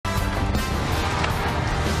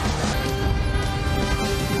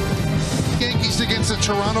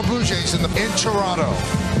Toronto Blue Jays in Toronto.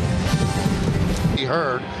 He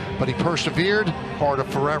heard, but he persevered. Part of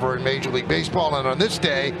forever in Major League Baseball. And on this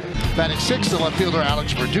day, batting sixth, the left fielder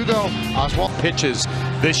Alex Verdugo. Oswald pitches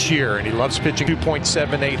this year, and he loves pitching.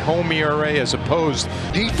 2.78 home ERA as opposed.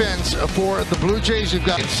 Defense for the Blue Jays, you've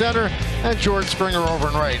got in center and George Springer over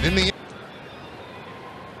and right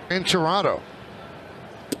in Toronto.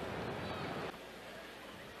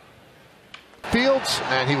 Fields,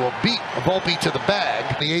 and he will beat Volpe to the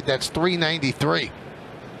bag. The 8, that's 393.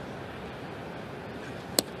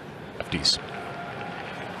 Lefties.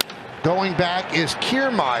 Going back is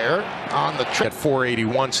Kiermaier on the trip. At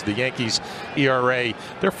 481, so the Yankees ERA,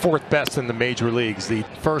 they're fourth best in the major leagues. The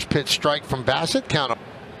first pitch strike from Bassett, count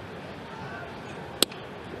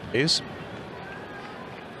is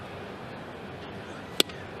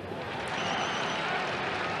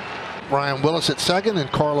Ryan Willis at second, and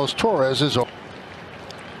Carlos Torres is over.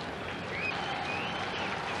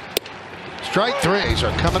 Strike threes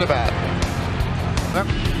are coming to bat.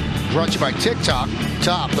 Brought to you by TikTok.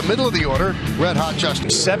 Top, the middle of the order, Red Hot Justin.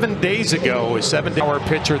 7 days ago, a 7-hour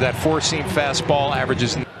pitcher, that four-seam fastball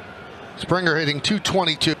averages. Springer hitting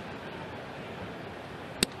 222.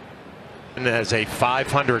 And as a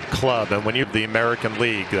 500 club, and when you're the American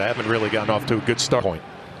League, they haven't really gotten off to a good start point.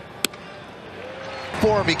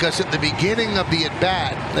 Because at the beginning of the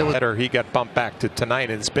at-bat, there was better. He got bumped back to tonight,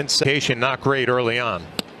 and it's been not great early on.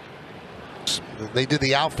 They did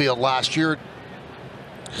the outfield last year.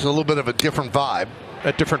 It's a little bit of a different vibe.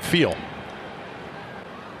 A different feel.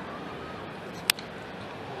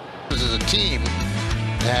 This is a team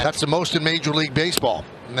that's the most in Major League Baseball,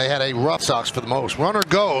 and they had a rough Sox for the most. Runner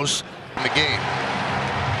goes in the game.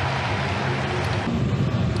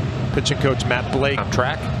 Pitching coach Matt Blake on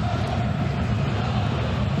track.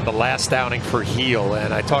 The last outing for Heel,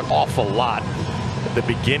 and I talked awful lot at the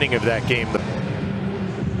beginning of that game.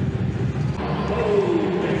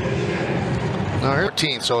 Now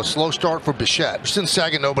 13, so a slow start for Bichette. Since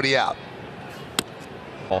sagging, nobody out.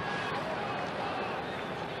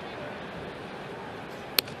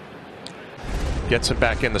 Gets him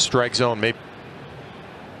back in the strike zone. Maybe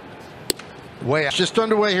way out. Just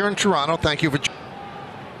underway here in Toronto. Thank you for.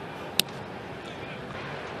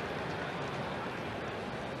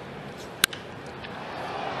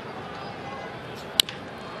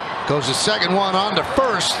 Goes the second one on to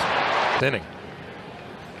first. Inning.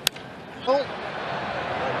 Oh.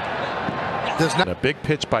 Does not. A big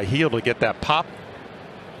pitch by Heel to get that pop.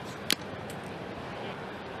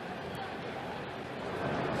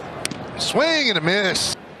 Swing and a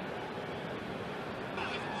miss.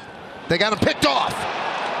 They got him picked off.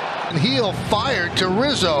 And Heel fired to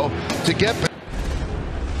Rizzo to get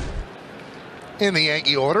in the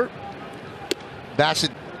Yankee order.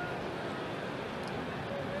 Bassett.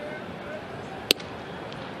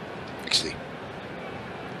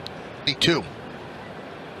 62.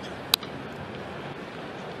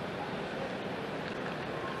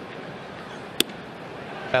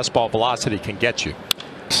 Fastball velocity can get you.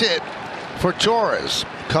 Hit for Torres.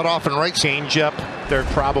 Cut off and right. Change up. They're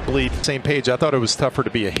probably the same page. I thought it was tougher to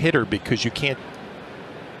be a hitter because you can't.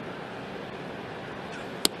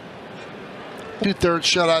 2/3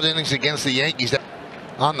 shutout innings against the Yankees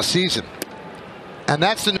on the season. And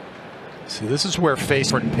that's the. See, this is where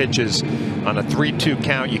different pitches on a 3-2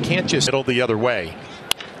 count. You can't just middle the other way.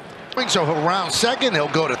 So he'll round second. He'll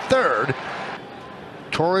go to third.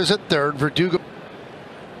 Torres at third. Verdugo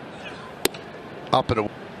up and away.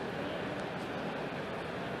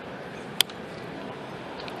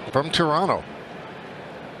 From Toronto.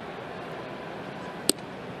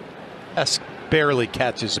 S barely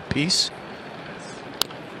catches a piece.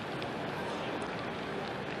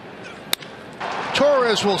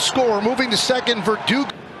 Torres will score, moving to second. Verdugo.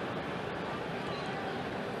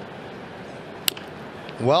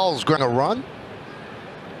 Wells going to run.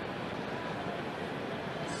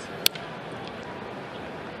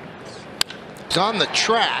 He's on the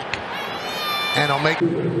track, and I'll make.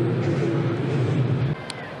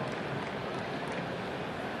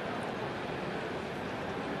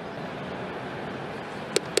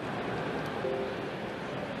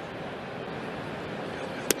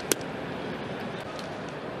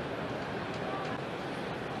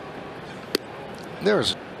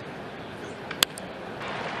 There's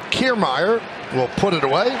Kiermaier will put it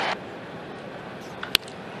away.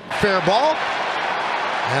 Fair ball.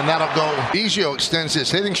 And that'll go. Biggio extends his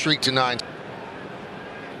hitting streak to 9.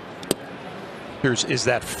 Is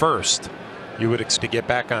that first? You would expect to get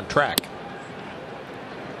back on track.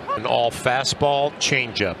 An all fastball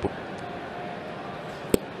changeup.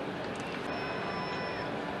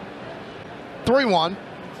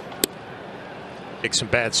 Make some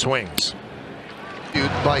bad swings.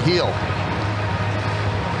 By heel.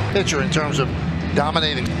 Pitcher in terms of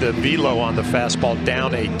dominating. The velo on the fastball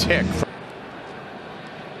down a tick.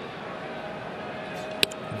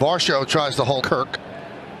 Varsho tries to hold Kirk.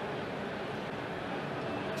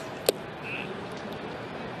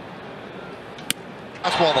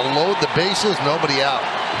 Fastball to load the bases, nobody out.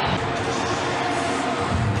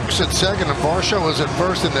 Kirk's at second and Varsho is at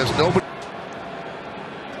first, and there's nobody.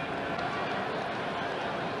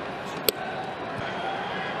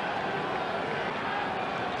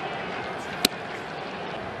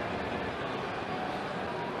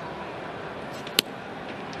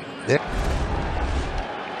 There.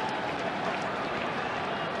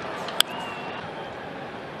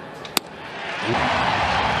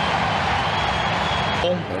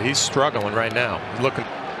 He's struggling right now. Looking.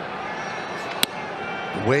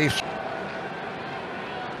 Wave.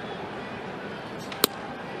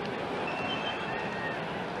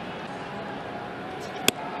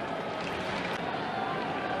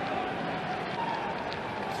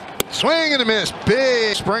 Swing and a miss.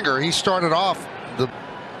 Big Springer. He started off the.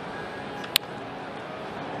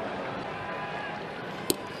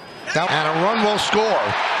 And a run will score.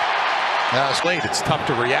 It's late. It's tough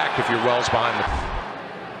to react if you're Wells behind the.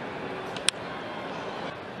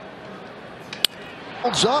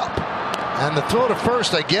 Holds up. And the throw to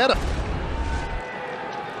first, I get him.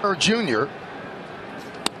 Junior.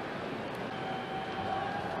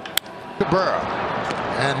 Cabrera.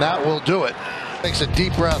 And that will do it. Takes a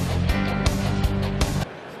deep breath.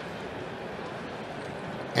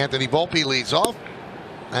 Anthony Volpe leads off.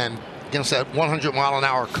 And against that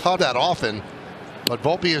 100-mile-an-hour cut that often. But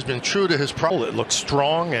Volpe has been true to his pro. It looks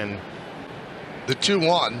strong, and the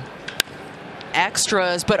 2-1.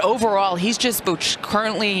 Extras, but overall he's just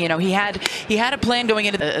currently, you know, he had a plan going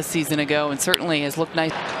into a season ago and certainly has looked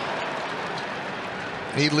nice.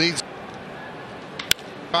 He leads,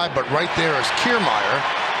 but right there is Kiermaier.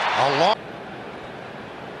 A long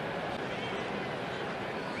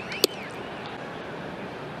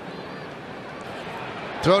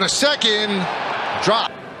throw to second, drop.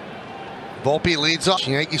 Volpe leads off.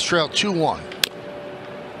 Yankees trail 2-1.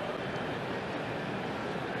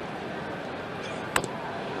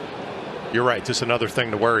 You're right. Just another thing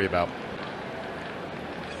to worry about.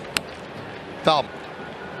 Foul.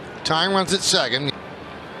 Time runs at second.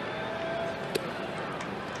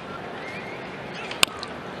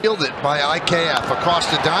 Fielded by IKF across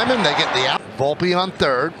the diamond. They get the out. Volpe on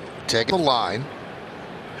third. Taking the line.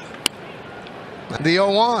 And the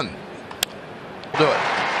 0-1. Do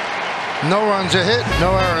it. No runs a hit.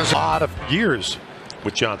 No errors. A lot of years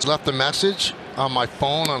with Johnson. Left a message on my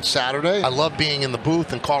phone on Saturday. I love being in the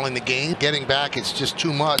booth and calling the game. Getting back, it's just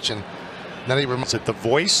too much. And then he reminds. Is it the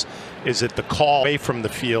voice? Is it the call away from the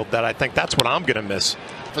field? That I think that's what I'm going to miss.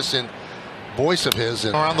 Magnificent voice of his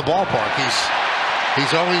and around the ballpark.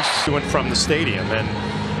 He's always doing from the stadium,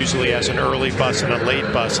 and usually has an early bus and a late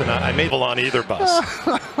bus, and I may be on either bus.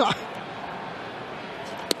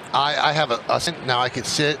 I have a now I can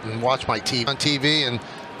sit and watch my TV on TV, and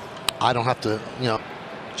I don't have to, you know.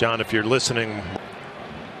 John, if you're listening,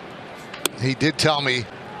 he did tell me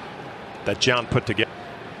that John put together.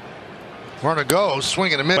 Runner goes,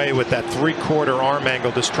 swinging a minute. With that 3/4 arm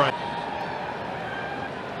angle, just trying.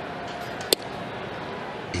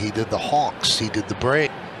 He did the Hawks. He did the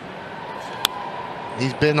Braves.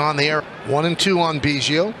 He's been on the air. 1 and 2 on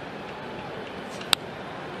Biggio.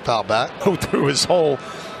 Foul back. Go through his hole.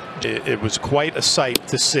 It was quite a sight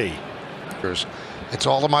to see. It's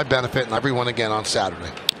all to my benefit, and everyone again on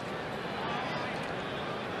Saturday.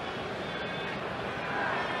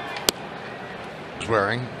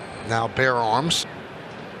 Wearing now bare arms.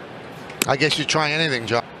 I guess you try anything,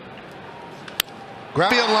 John.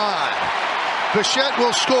 Grab the line. Bichette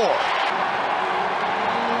will score.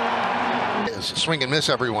 Swing and miss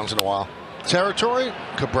every once in a while. Territory.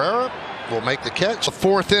 Cabrera will make the catch. The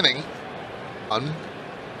 4th inning.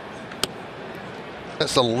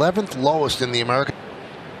 That's the 11th lowest in the American.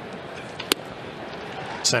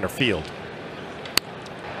 Center field.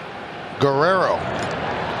 Guerrero.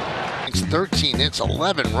 13 hits,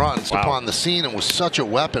 11 runs. Wow. Upon the scene, and was such a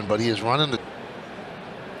weapon, but he is running the.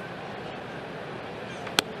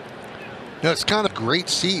 You know, it's kind of great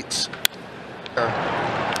seats.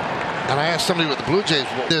 And I asked somebody with the Blue Jays,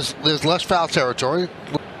 there's less foul territory.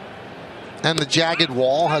 And the jagged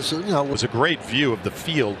wall has, you know. It was a great view of the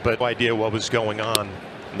field, but no idea what was going on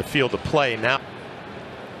in the field of play now.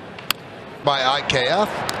 By IKF.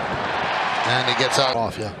 And he gets out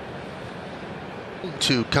off, yeah.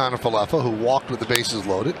 To Connor Falefa, who walked with the bases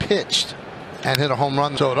loaded, pitched, and hit a home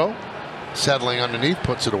run. Soto Settling underneath,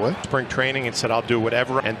 puts it away. Spring training and said, I'll do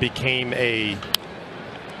whatever, and became a.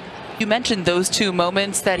 You mentioned those two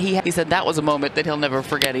moments that he said that was a moment that he'll never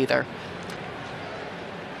forget either.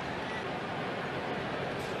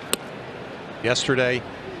 Yesterday.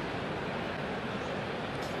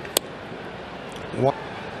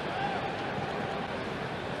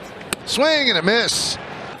 Swing and a miss.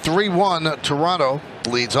 3-1 Toronto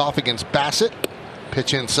leads off against Bassett.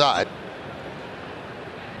 Pitch inside.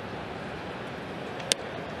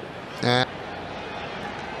 And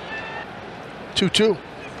 2-2.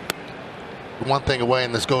 One thing away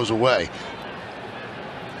and this goes away.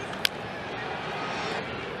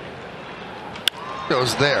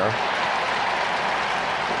 Goes there.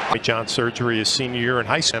 John surgery his senior year in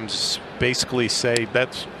high school. Basically say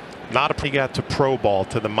that's not a. He got to pro ball,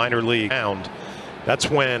 to the minor league round. That's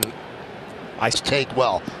when I take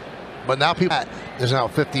well. But now there's now a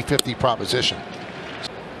 50-50 proposition.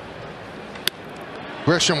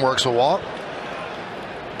 Grisham works a walk.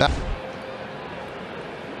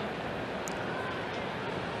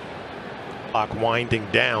 Clock winding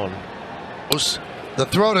down. The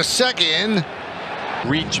throw to second.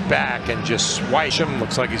 Reach back and just swipe him.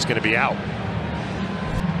 Looks like he's going to be out.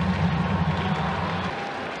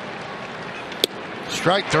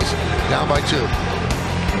 Strike throws down by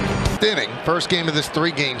 2. Inning, first game of this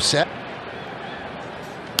 3-game set.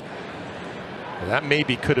 Well, that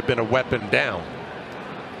maybe could have been a weapon down.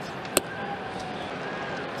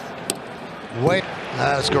 Wait,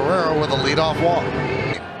 as Guerrero with a leadoff walk.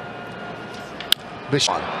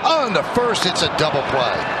 On the first, it's a double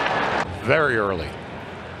play. Very early.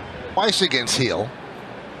 Twice against Heel.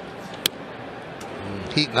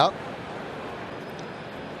 Heating up.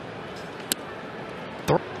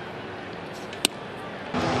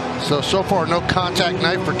 So far no contact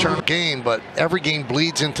knife return game, but every game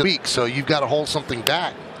bleeds into week, so you've got to hold something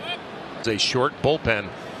back. It's a short bullpen,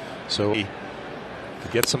 so he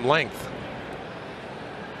could get some length.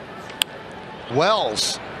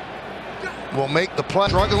 Wells will make the play.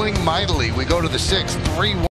 Struggling mightily. We go to the 6th. 3-1.